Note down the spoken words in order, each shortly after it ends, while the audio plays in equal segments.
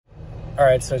All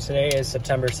right, so today is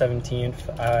September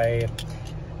 17th.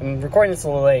 I'm recording this a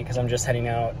little late because I'm just heading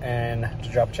out and to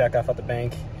drop a check off at the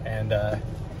bank and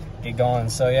get going.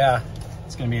 So yeah,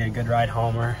 it's gonna be a good ride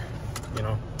home, or you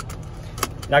know,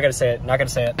 not gonna say it.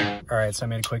 All right, so I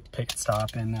made a quick pit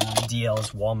stop in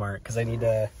DL's Walmart because I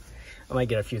might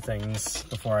get a few things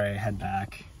before I head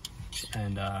back,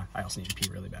 and I also need to pee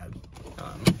really bad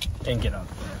and get up.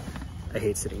 I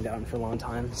hate sitting down for long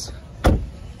times.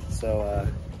 So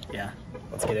yeah,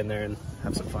 let's get in there and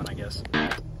have some fun, I guess.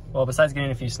 Well, besides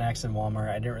getting a few snacks in Walmart,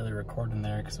 I didn't really record in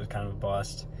there because it was kind of a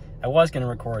bust. I was gonna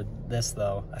record this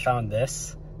though. I found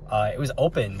this. It was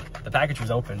open. The package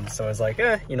was open, so I was like,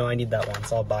 you know, I need that one,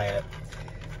 so I'll buy it.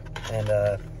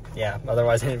 And yeah,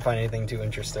 otherwise I didn't find anything too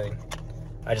interesting.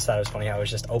 I just thought it was funny how it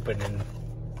was just open and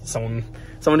someone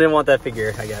didn't want that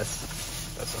figure, I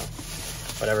guess. That's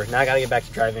all. Whatever. Now I gotta get back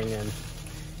to driving, and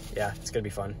yeah, it's gonna be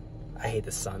fun. I hate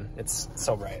the sun. It's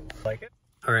so bright. Like it.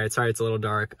 All right, sorry it's a little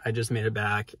dark. I just made it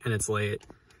back and it's late.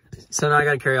 So now I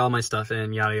gotta carry all my stuff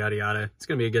in, yada, yada, yada. It's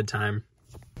gonna be a good time.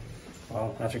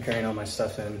 Well, after carrying all my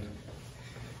stuff in,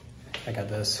 I got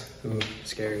this. Ooh,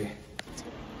 scary.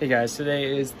 Hey guys,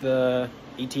 today is the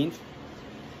 18th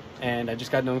and I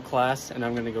just got done with class and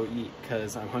I'm gonna go eat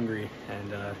because I'm hungry.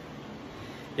 And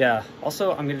yeah,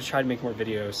 also I'm gonna try to make more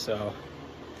videos, so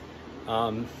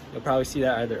you'll probably see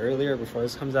that either earlier or before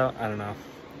this comes out. I don't know.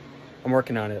 I'm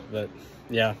working on it, but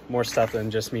yeah, more stuff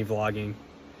than just me vlogging.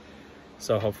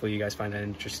 So hopefully you guys find that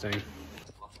interesting.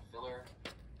 Lots of filler,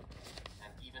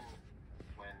 and even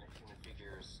when human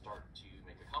figures start to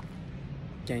make a comeback.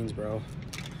 Gains, bro.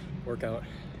 Workout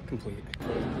complete.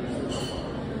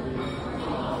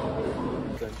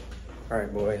 Good. All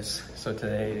right, boys. So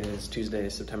today is Tuesday,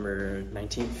 September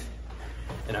 19th,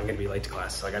 and I'm gonna be late to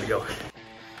class, so I gotta go.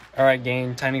 All right,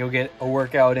 gang, time to go get a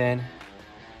workout in,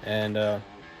 and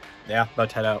yeah, about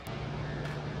to head out.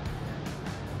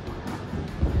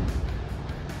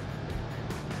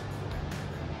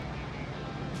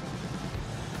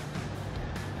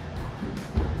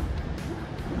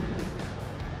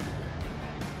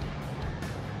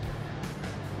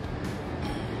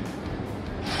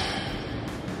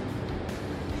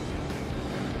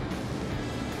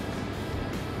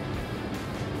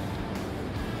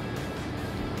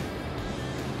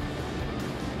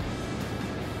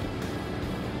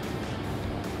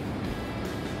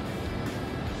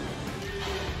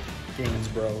 Gains,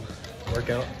 bro.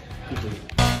 Workout complete.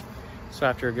 So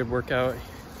after a good workout,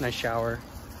 nice shower,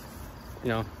 you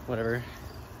know, whatever,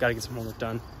 gotta get some homework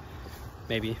done.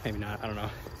 Maybe not, I don't know.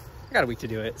 I got a week to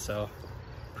do it, so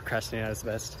procrastinating at its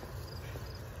best.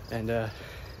 And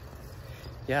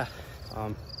yeah,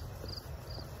 I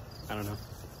don't know.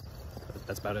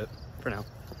 That's about it for now.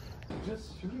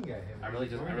 Just shooting at him. I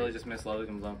really just miss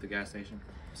Logan blowing up the gas station.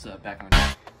 So back on.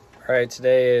 All right,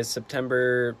 today is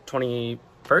September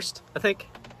 21st, I think.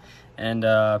 And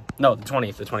no, the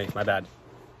 20th, my bad.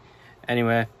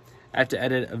 Anyway, I have to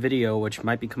edit a video which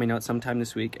might be coming out sometime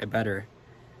this week. It better.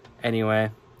 Anyway,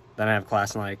 then I have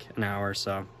class in like an hour,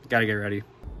 so gotta get ready.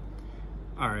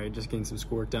 All right, just getting some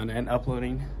schoolwork done and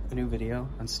uploading a new video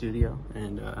on Studio.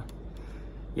 And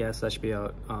yeah, so that should be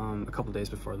out a couple days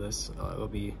before this. It'll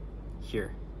be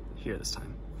here this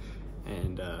time.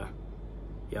 And yeah,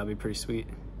 it'll be pretty sweet.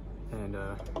 And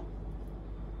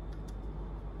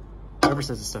whoever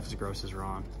says this stuff is gross is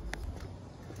wrong.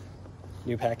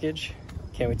 New package.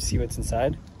 Can't wait to see what's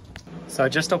inside. So I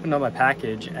just opened up my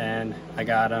package and I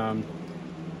got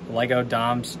Lego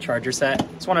Dom's charger set.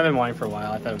 It's one I've been wanting for a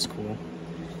while. I thought it was cool.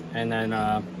 And then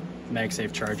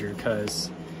MagSafe charger, because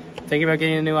thinking about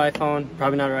getting a new iPhone,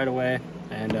 probably not right away.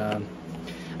 And I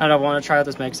don't know, I want to try out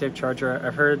this MagSafe charger.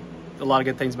 I've heard a lot of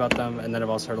good things about them, and then I've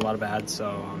also heard a lot of bad.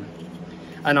 So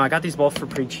I know I got these both for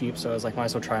pretty cheap, so I was like, might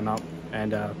as well try them out.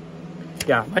 And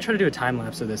yeah, I might try to do a time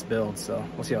lapse of this build, so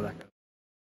we'll see how that goes.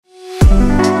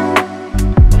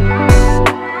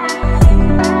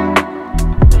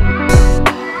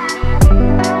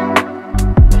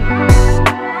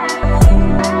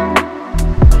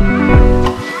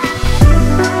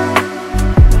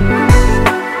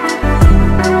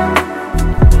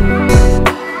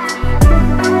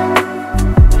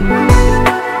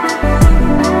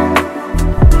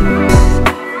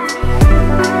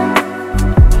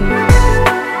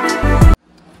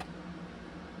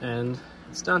 And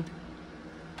it's done.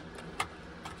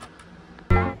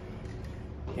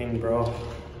 Dang, bro.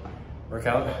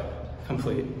 Workout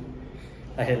complete.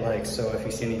 I hit like, so if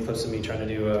you see any clips of me trying to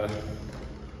do a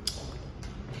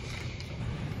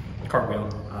cartwheel,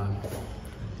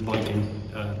 blinking,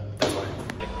 that's why.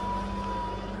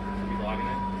 You vlogging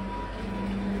it?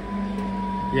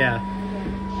 Yeah.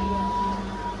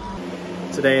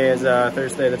 Today is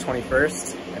Thursday the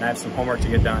 21st, and I have some homework to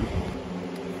get done.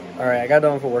 All right, I got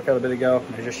done with a workout a bit ago.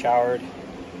 I just showered,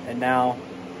 and now,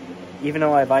 even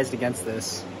though I advised against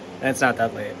this, and it's not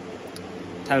that late,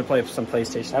 time to play some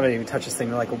PlayStation. I haven't even touched this thing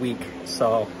in like a week,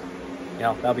 so, you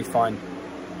know, that'll be fun.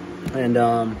 And,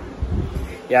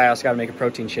 yeah, I also got to make a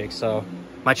protein shake, so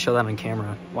might show that on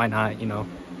camera. Why not, you know?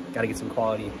 Got to get some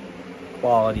quality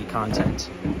content.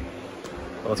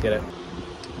 But let's get it.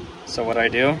 So what I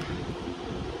do,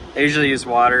 I usually use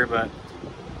water, but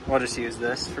we'll just use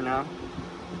this for now.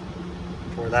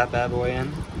 Pour that bad boy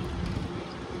in.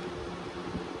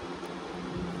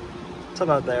 It's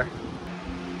about there.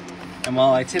 And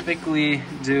while I typically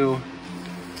do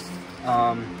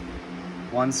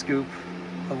 1 scoop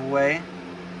of whey,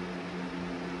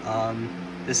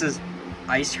 this is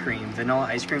ice cream, vanilla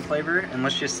ice cream flavor, and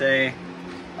let's just say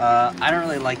I don't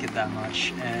really like it that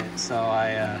much, and so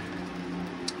I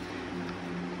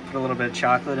put a little bit of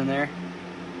chocolate in there.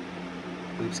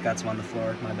 Oops, got some on the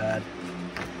floor, my bad.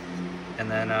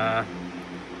 And then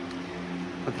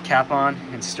put the cap on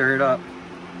and stir it up,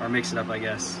 or mix it up, I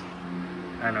guess.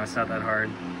 I don't know, it's not that hard.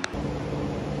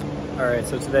 All right,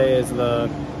 so today is the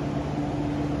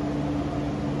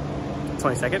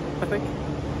 22nd, I think.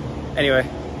 Anyway,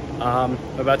 I'm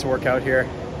about to work out here,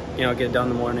 you know, get it done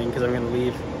in the morning because I'm gonna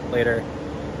leave later.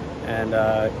 And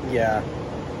yeah,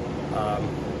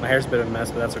 my hair's a bit of a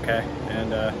mess, but that's okay.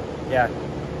 And yeah,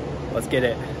 let's get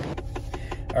it.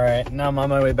 All right, now I'm on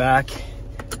my way back.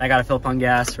 I gotta fill up on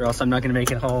gas or else I'm not gonna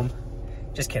make it home.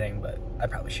 Just kidding, but I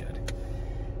probably should.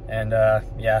 And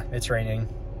yeah, it's raining,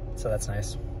 so that's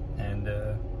nice. And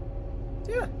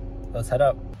yeah, let's head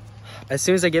up. As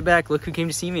soon as I get back, look who came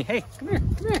to see me. Hey, come here,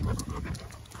 come here.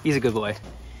 He's a good boy.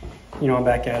 You know, I'm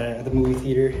back at the movie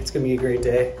theater. It's gonna be a great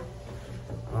day.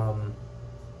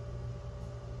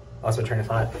 Lost my train of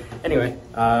thought. Anyway,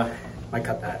 might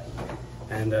cut that.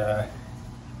 And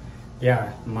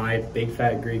yeah, My Big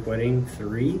Fat Greek Wedding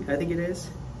 3, I think it is.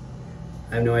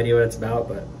 I have no idea what it's about,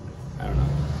 but I don't know.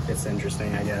 It's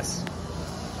interesting, I guess.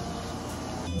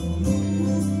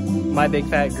 My Big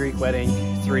Fat Greek Wedding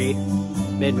 3,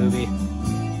 mid-movie. I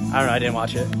don't know, I didn't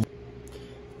watch it.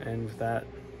 And with that,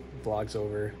 vlog's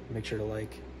over. Make sure to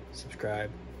like,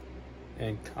 subscribe,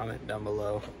 and comment down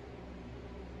below.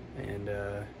 And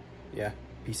yeah,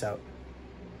 peace out.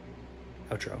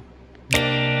 Outro.